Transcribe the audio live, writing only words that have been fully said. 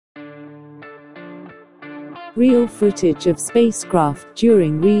Real footage of spacecraft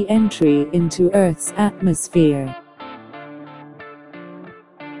during re-entry into Earth's atmosphere.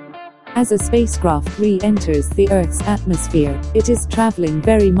 As a spacecraft re-enters the Earth's atmosphere, it is traveling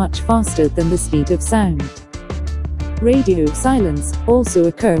very much faster than the speed of sound. Radio silence also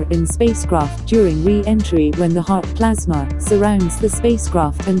occur in spacecraft during re-entry when the hot plasma surrounds the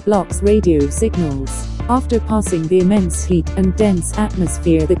spacecraft and blocks radio signals. After passing the immense heat and dense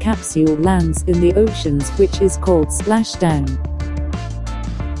atmosphere, the capsule lands in the oceans, which is called splashdown.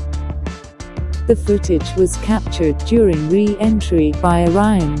 The footage was captured during re-entry by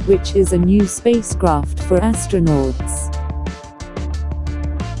Orion, which is a new spacecraft for astronauts.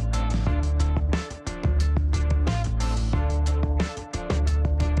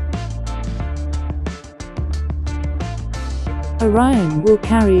 Orion will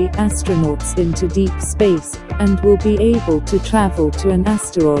carry astronauts into deep space, and will be able to travel to an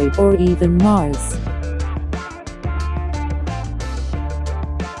asteroid or even Mars.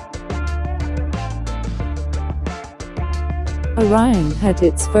 Orion had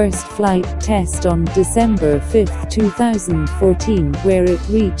its first flight test on December 5, 2014, where it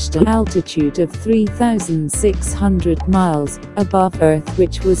reached an altitude of 3,600 miles above Earth,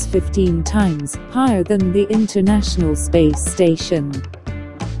 which was 15 times higher than the International Space Station.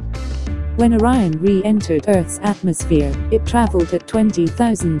 When Orion re-entered Earth's atmosphere, it traveled at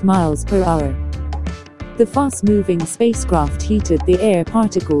 20,000 miles per hour. The fast-moving spacecraft heated the air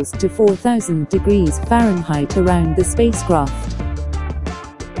particles to 4,000 degrees Fahrenheit around the spacecraft.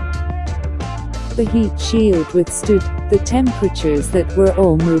 The heat shield withstood the temperatures that were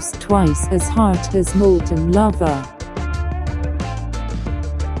almost twice as hot as molten lava.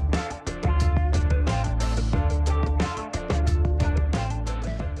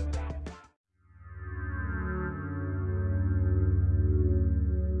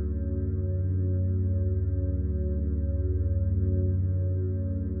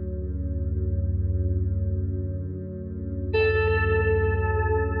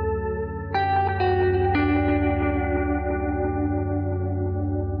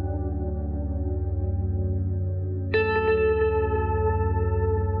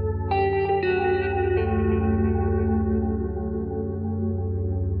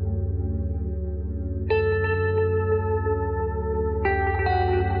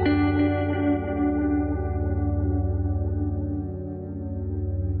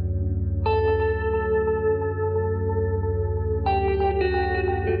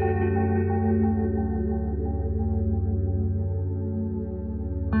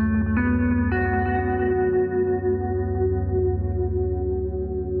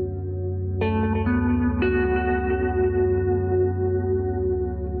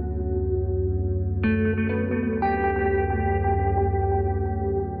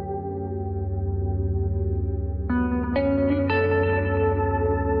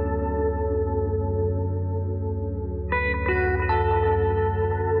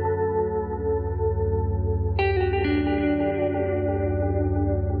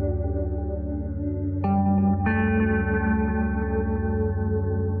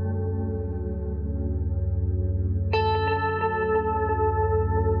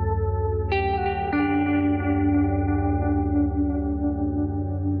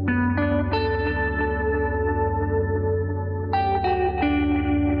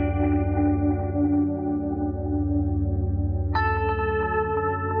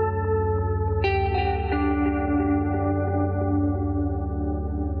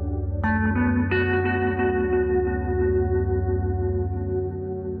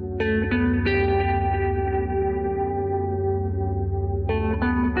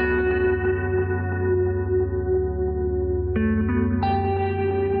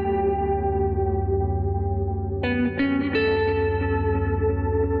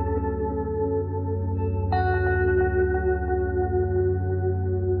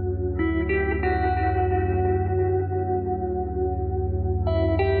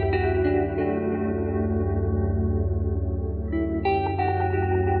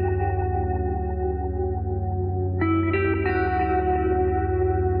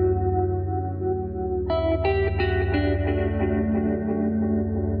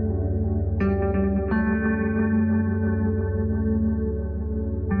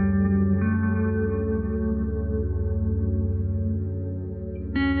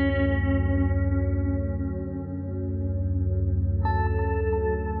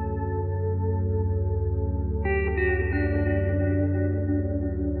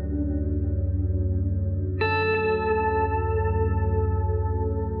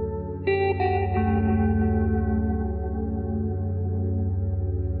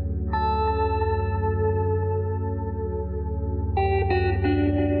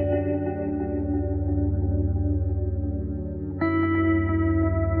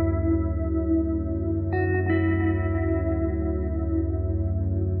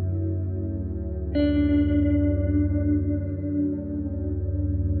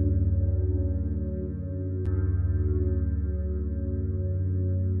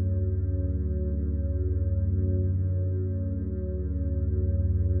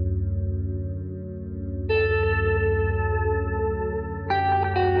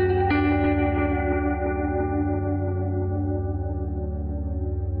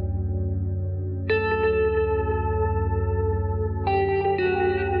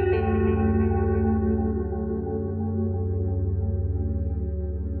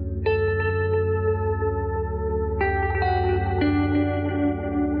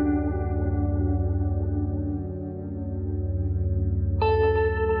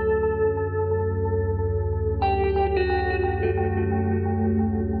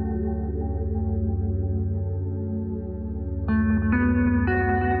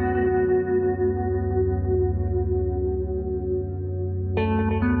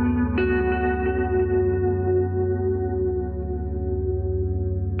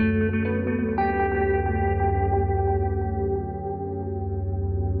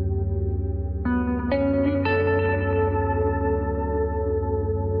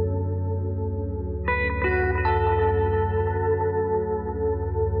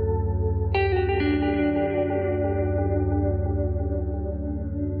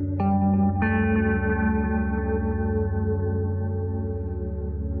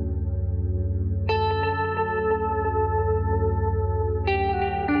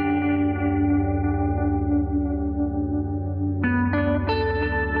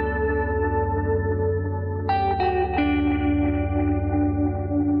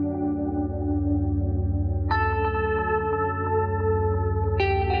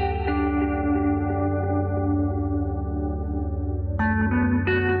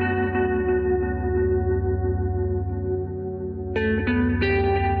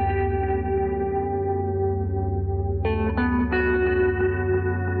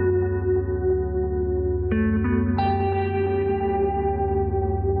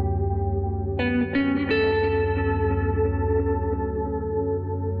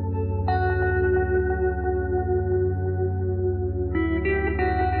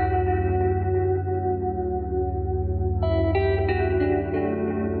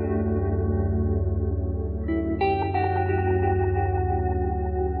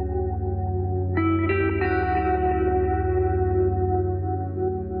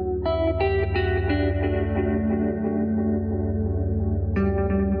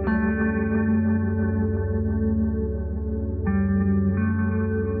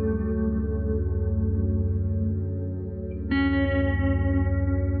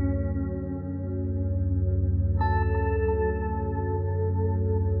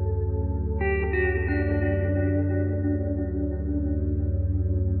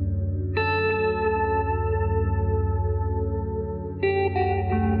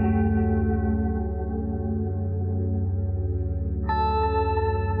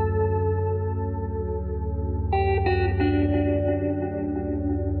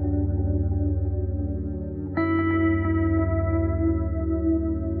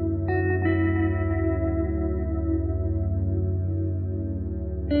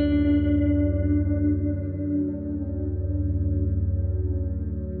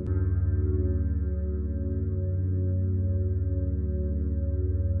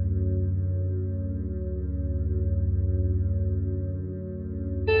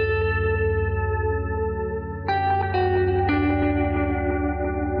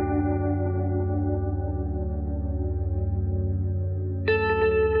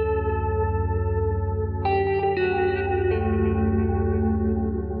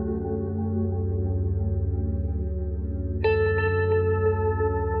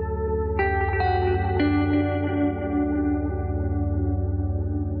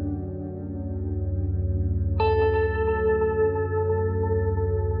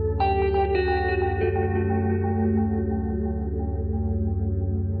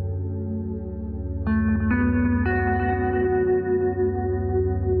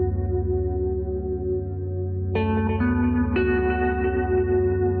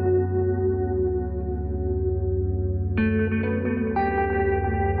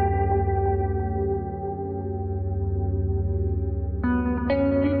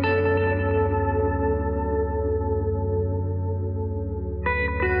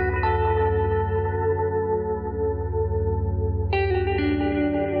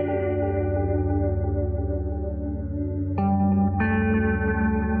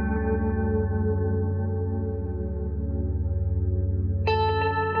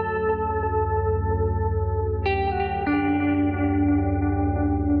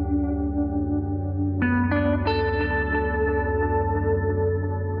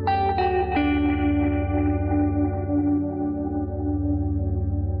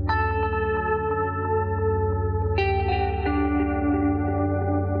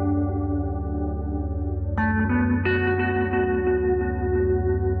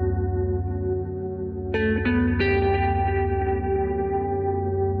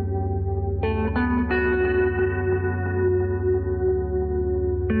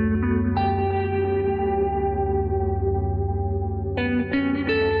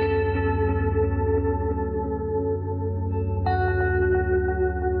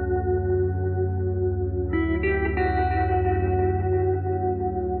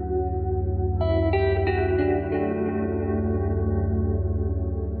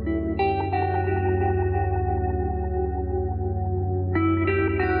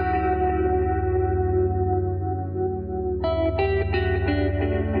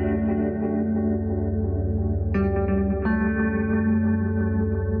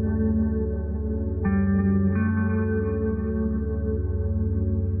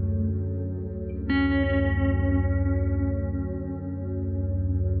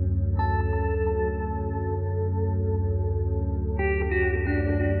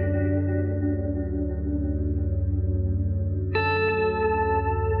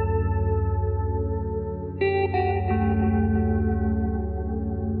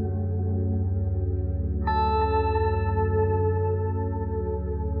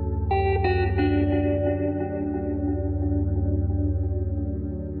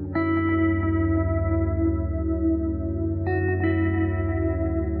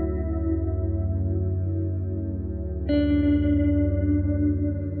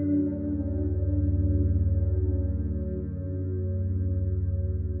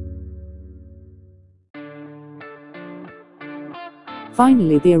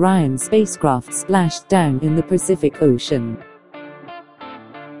 Finally, the Orion spacecraft splashed down in the Pacific Ocean.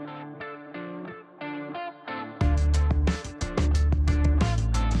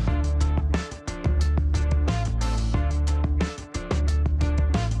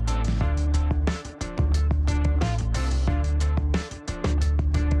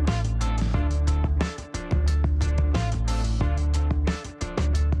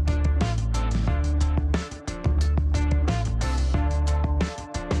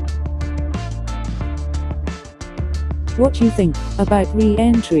 What do you think about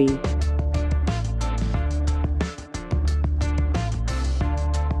re-entry?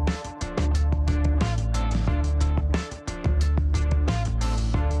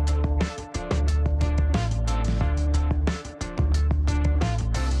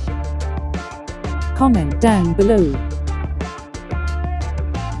 Comment down below.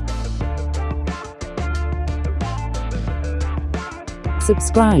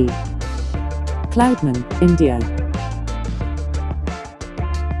 Subscribe. Cloudman, India.